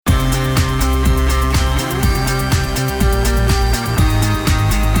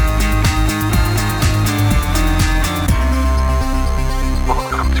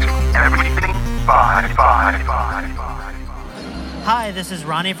this is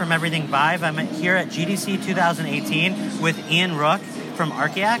Ronnie from Everything Vive. I'm here at GDC 2018 with Ian Rook from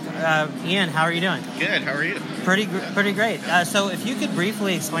Archiac. Ian, how are you doing? Good, how are you? Pretty great. So if you could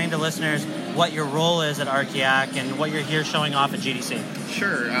briefly explain to listeners what your role is at Archiac and what you're here showing off at GDC.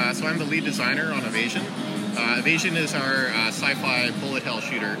 Sure. So I'm the lead designer on Evasion. Evasion is our sci-fi bullet hell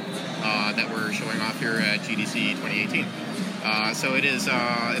shooter that we're showing off here at GDC 2018. So it's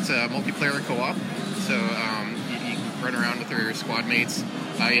a multiplayer co-op. So you can run around with your squad mates.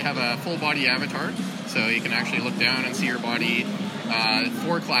 You have a full body avatar, so you can actually look down and see your body.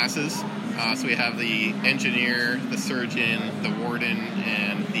 4 classes. So we have the engineer, the surgeon, the warden,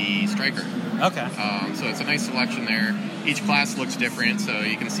 and the striker. Okay. So it's a nice selection there. Each class looks different, so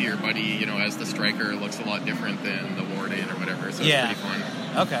you can see your buddy, as the striker looks a lot different than the warden or whatever. So it's pretty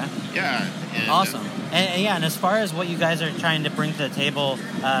fun. Okay. Yeah. Awesome. And as far as what you guys are trying to bring to the table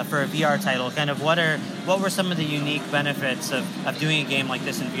for a VR title, kind of what were some of the unique benefits of doing a game like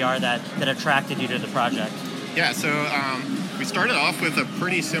this in VR that attracted you to the project? Yeah, so we started off with a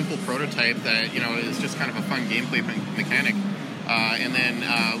pretty simple prototype that, is just kind of a fun gameplay mechanic. And then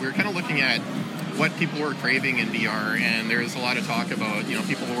we were kind of looking at what people were craving in VR, and there's a lot of talk about,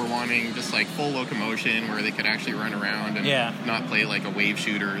 people were wanting just like full locomotion where they could actually run around and not play like a wave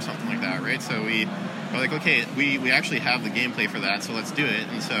shooter or something like that, right? So we were like, okay, we actually have the gameplay for that, so let's do it.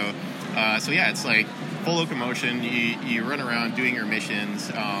 And so yeah, it's like full locomotion, you run around doing your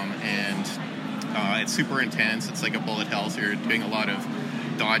missions, and it's super intense. It's like a bullet hell, so you're doing a lot of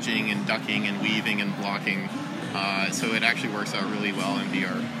dodging and ducking and weaving and blocking. So it actually works out really well in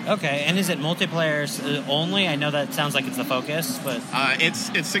VR. Okay, and is it multiplayer only? I know that sounds like it's the focus, but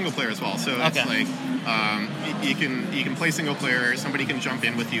it's single player as well. So it's like you can play single player. Somebody can jump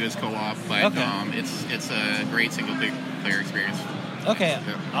in with you as co-op, but it's a great single player experience. Okay,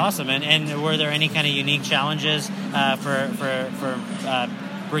 awesome. And were there any kind of unique challenges for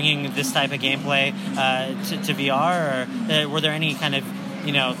bringing this type of gameplay to VR, or were there any kind of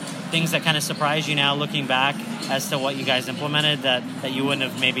things that kind of surprise you now looking back as to what you guys implemented that you wouldn't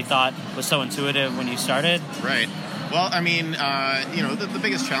have maybe thought was so intuitive when you started? Right. Well, I mean, the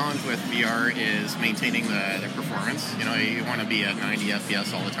biggest challenge with VR is maintaining the performance. You want to be at 90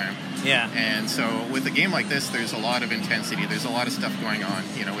 FPS all the time. Yeah. And so with a game like this, there's a lot of intensity. There's a lot of stuff going on.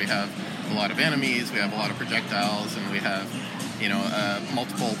 We have a lot of enemies, we have a lot of projectiles, and we have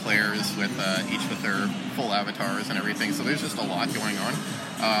multiple players with each with their full avatars and everything. So there's just a lot going on,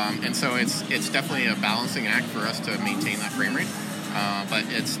 and so it's definitely a balancing act for us to maintain that frame rate. But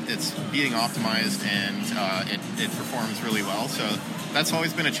it's being optimized, and it performs really well. So that's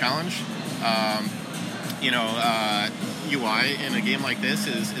always been a challenge. UI in a game like this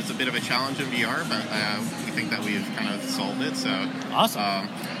is a bit of a challenge in VR, but we think that we've kind of solved it. So awesome.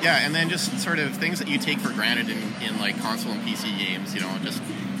 And then just sort of things that you take for granted in like console and PC games, just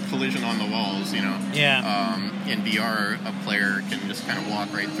collision on the walls, in VR, a player can just kind of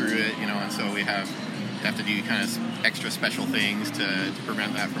walk right through it, and so we have to do kind of extra special things to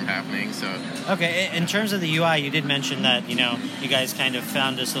prevent that from happening. So okay, in terms of the UI, you did mention that you guys kind of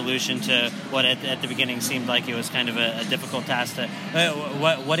found a solution to what at the beginning seemed like it was kind of a difficult task.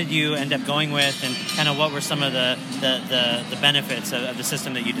 What did you end up going with, and kind of what were some of the benefits of the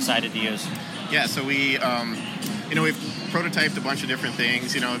system that you decided to use? Yeah, so we've prototyped a bunch of different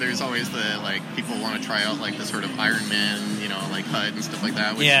things. There's always people want to try out like the sort of Iron Man, like HUD and stuff like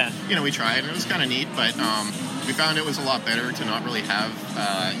that. Which, we tried, and it was kind of neat, but we found it was a lot better to not really have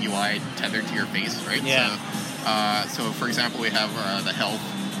UI tethered to your face, right? Yeah. So for example, we have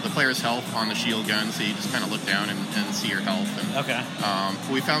the player's health on the shield gun, so you just kind of look down and see your health.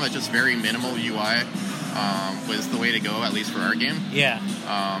 And, we found that just very minimal UI was the way to go, at least for our game. Yeah.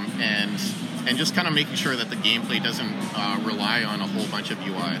 And just kind of making sure that the gameplay doesn't rely on a whole bunch of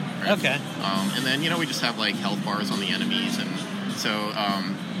UI. Right? Okay. And then, we just have like health bars on the enemies, and so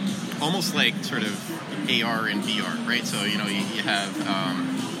almost like sort of AR and VR, right? So, you have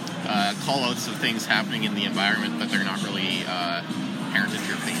call-outs of things happening in the environment, but they're not really apparent at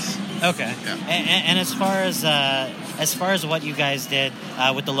your face. Okay. Yeah. And as far as what you guys did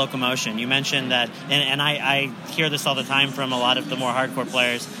with the locomotion, you mentioned that, and I hear this all the time from a lot of the more hardcore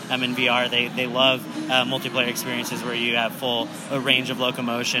players in VR. They love multiplayer experiences where you have full range of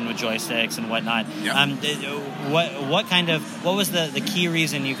locomotion with joysticks and whatnot. Yep. What was the key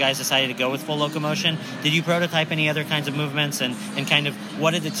reason you guys decided to go with full locomotion? Did you prototype any other kinds of movements, and kind of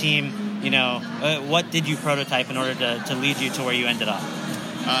what did the team, what did you prototype in order to lead you to where you ended up?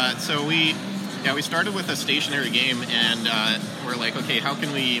 So we started with a stationary game, and we're like, okay, how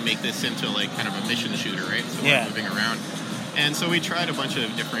can we make this into like kind of a mission shooter, right? So we're moving around, and so we tried a bunch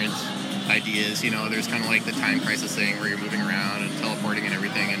of different ideas. There's kind of like the Time Crisis thing where you're moving around and teleporting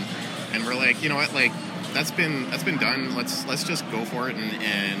we're like, you know what, like that's been done. Let's just go for it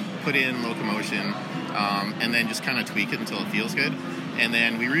and put in locomotion, and then just kind of tweak it until it feels good. And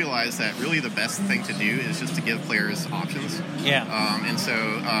then we realized that really the best thing to do is just to give players options. Yeah. And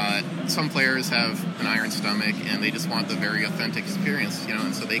so some players have an iron stomach and they just want the very authentic experience, you know,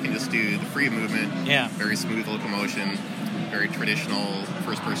 and so they can just do the free movement, very smooth locomotion, very traditional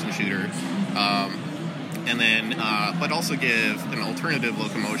first-person shooter. And then, but also give an alternative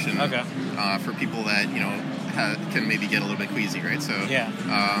locomotion for people that, you know, can maybe get a little bit queasy, right? So,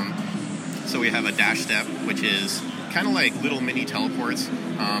 so we have a dash step, which is kind of like little mini teleports.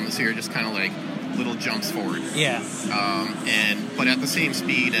 So you're just kind of like little jumps forward. Yeah. But at the same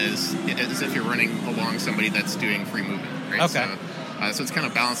speed as if you're running along somebody that's doing free movement, right? Okay. So it's kind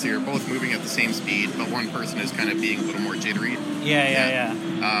of balanced. You're both moving at the same speed, but one person is kind of being a little more jittery. Yeah.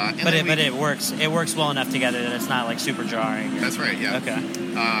 But it works. It works well enough together that it's not like super jarring. That's right. Yeah. Okay.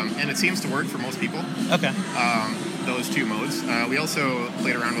 And it seems to work for most people. Okay. Those two modes. We also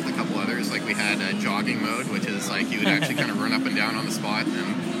played around with a couple others. Like we had a jogging mode, which is like you would actually kind of run up and down on the spot,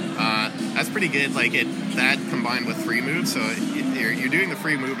 and that's pretty good. Like that combined with free moves, so you're doing the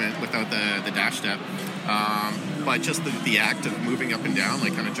free movement without the dash step. But just the act of moving up and down,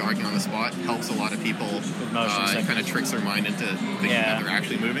 like kind of jogging on the spot, helps a lot of people. It kind of tricks their mind into thinking that they're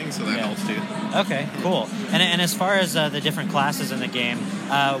actually moving, so that helps too. Okay, cool. And as far as the different classes in the game,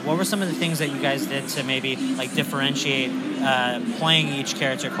 what were some of the things that you guys did to maybe like differentiate playing each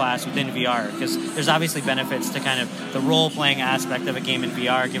character class within VR? Because there's obviously benefits to kind of the role-playing aspect of a game in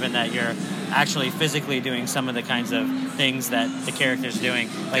VR, given that you're actually physically doing some of the kinds of things that the character's doing.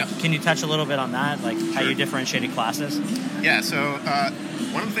 Like, can you touch a little bit on that? Like how you differentiated classes? Yeah, so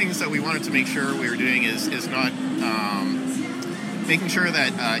one of the things that we wanted to make sure we were doing is not making sure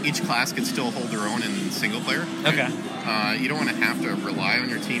that each class could still hold their own in single player. Right? Okay. You don't want to have to rely on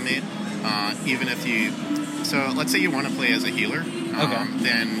your teammate, even if you... So let's say you want to play as a healer.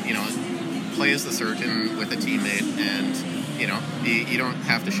 Then, you know, play as the surgeon with a teammate, and you know, you don't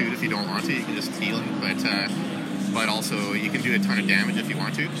have to shoot if you don't want to. You can just heal him, but also you can do a ton of damage if you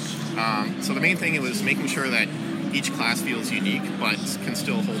want to. So the main thing was making sure that each class feels unique, but can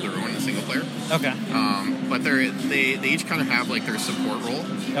still hold their own in single player. Okay. But they each kind of have like their support role.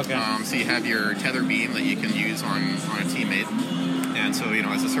 Okay. So you have your tether beam that you can use on a teammate, and so you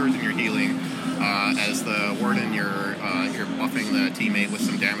know, as a surgeon you're healing. As the warden, you're buffing the teammate with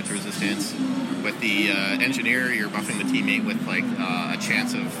some damage resistance. With the engineer, you're buffing the teammate with like a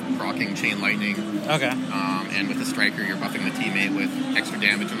chance of proccing chain lightning. Okay. And with the striker, you're buffing the teammate with extra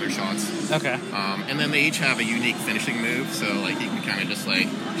damage on their shots. Okay. And then they each have a unique finishing move, so like you can kind of just like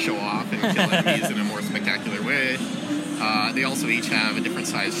show off and kill enemies in a more spectacular way. They also each have a different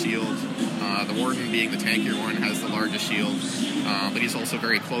size shield. The warden, being the tankier one, has the largest shield, but he's also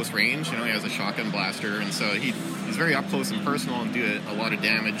very close range. You know, he has a shotgun blaster, and so he's very up close and personal and do a lot of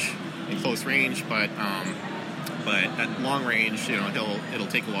damage in close range. But at long range, you know, it'll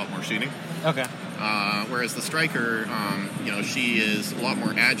take a lot more shooting. Okay. Whereas the striker, you know, she is a lot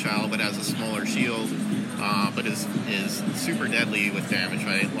more agile, but has a smaller shield. But is super deadly with damage,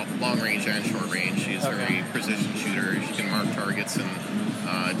 right? Long range and short range. She's a very precision shooter. She can mark targets and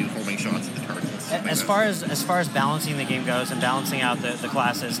do homing shots at the targets. As far as balancing the game goes and balancing out the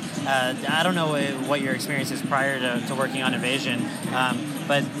classes, I don't know what your experience is prior to working on Evasion,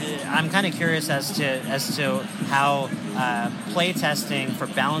 but I'm kind of curious as to how play testing for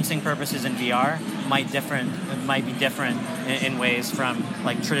balancing purposes in VR might be different in ways from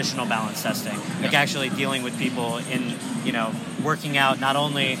like traditional balance testing, like actually dealing with people in, you know, working out not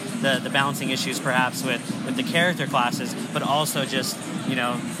only the balancing issues perhaps with the character classes, but also just, you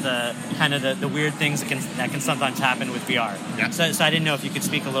know, the kind of the weird things that can sometimes happen with VR. Yeah. So I didn't know if you could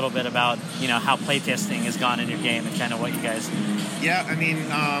speak a little bit about, you know, how playtesting has gone in your game and kind of what you guys... Yeah, I mean,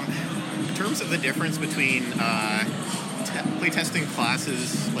 in terms of the difference between playtesting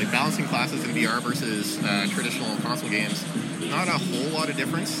classes, like balancing classes in VR versus traditional console games, not a whole lot of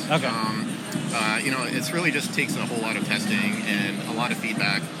difference. Okay. You know, it's really just takes a whole lot of testing and a lot of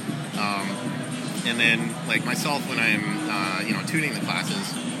feedback. And then, like myself, when I'm, you know, tuning the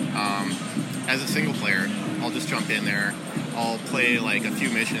classes, as a single player, I'll just jump in there. I'll play like a few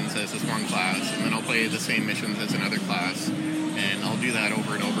missions as this one class, and then I'll play the same missions as another class, and I'll do that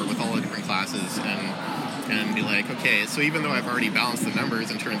over and over with all the different classes, and be like, okay, so even though I've already balanced the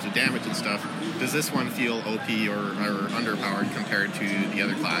numbers in terms of damage and stuff, does this one feel OP or underpowered compared to the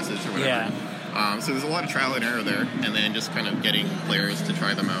other classes or whatever? Yeah. So there's a lot of trial and error there, and then just kind of getting players to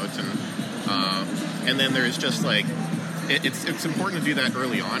try them out, and then there's just like it's important to do that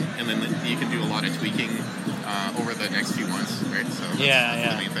early on, and then you can do a lot of tweaking over the next few months, right? So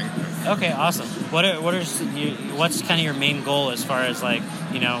that's the main thing. Okay, awesome. What's kind of your main goal as far as like,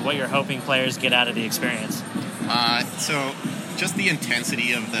 what you're hoping players get out of the experience? So just the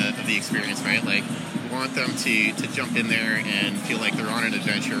intensity of the experience, right? Like, we want them to jump in there and feel like they're on an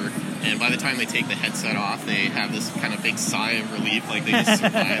adventure. And by the time they take the headset off, they have this kind of big sigh of relief, like they just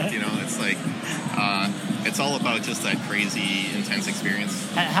survived. It's like it's all about just that crazy, intense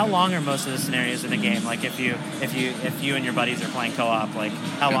experience. How long are most of the scenarios in the game? Like if you and your buddies are playing co-op, like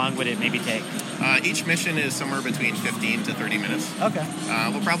how long would it maybe take? Each mission is somewhere between 15 to 30 minutes. Okay.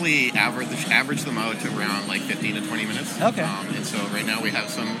 We'll probably average them out to around like 15 to 20 minutes. Okay. And so right now we have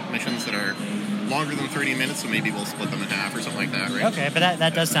some missions that are longer than 30 minutes, so maybe we'll split them in half or something like that, right? Okay, but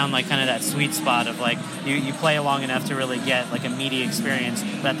that does sound like kind of that sweet spot of like you play long enough to really get like a meaty experience,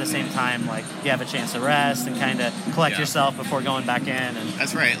 but at the same time like you have a chance to rest and kind of collect yourself before going back in. And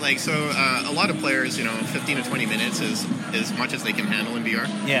that's right. Like so, a lot of players, 15 to 20 minutes is as much as they can handle in VR.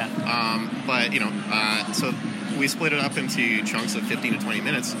 Yeah. But so we split it up into chunks of 15 to 20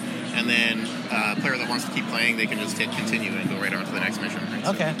 minutes. And then a player that wants to keep playing, they can just hit continue and go right on to the next mission. Right?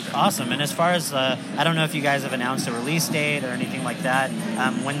 Okay, awesome. And as far as, I don't know if you guys have announced a release date or anything like that.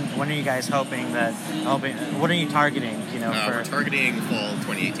 When are you guys hoping, what are you targeting? We're targeting fall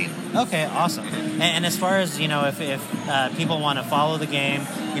 2018. Okay, awesome. And as far as, if people want to follow the game,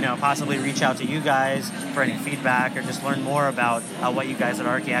 possibly reach out to you guys for any feedback or just learn more about what you guys at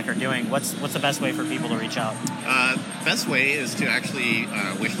Archiac are doing, what's the best way for people to reach out? Best way is to actually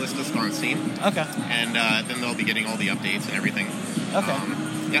wishlist us on Steam. Okay. And then they'll be getting all the updates and everything.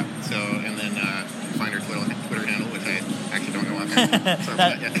 Okay. So, and then find our Twitter handle, which I actually don't know offhand.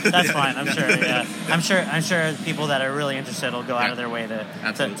 That's fine. I'm sure. Yeah. I'm sure people that are really interested will go out of their way to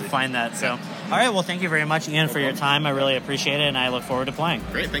find that. So, all right. Well, thank you very much, Ian, for your time. I really appreciate it, and I look forward to playing.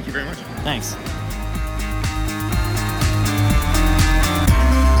 Great. Thank you very much. Thanks.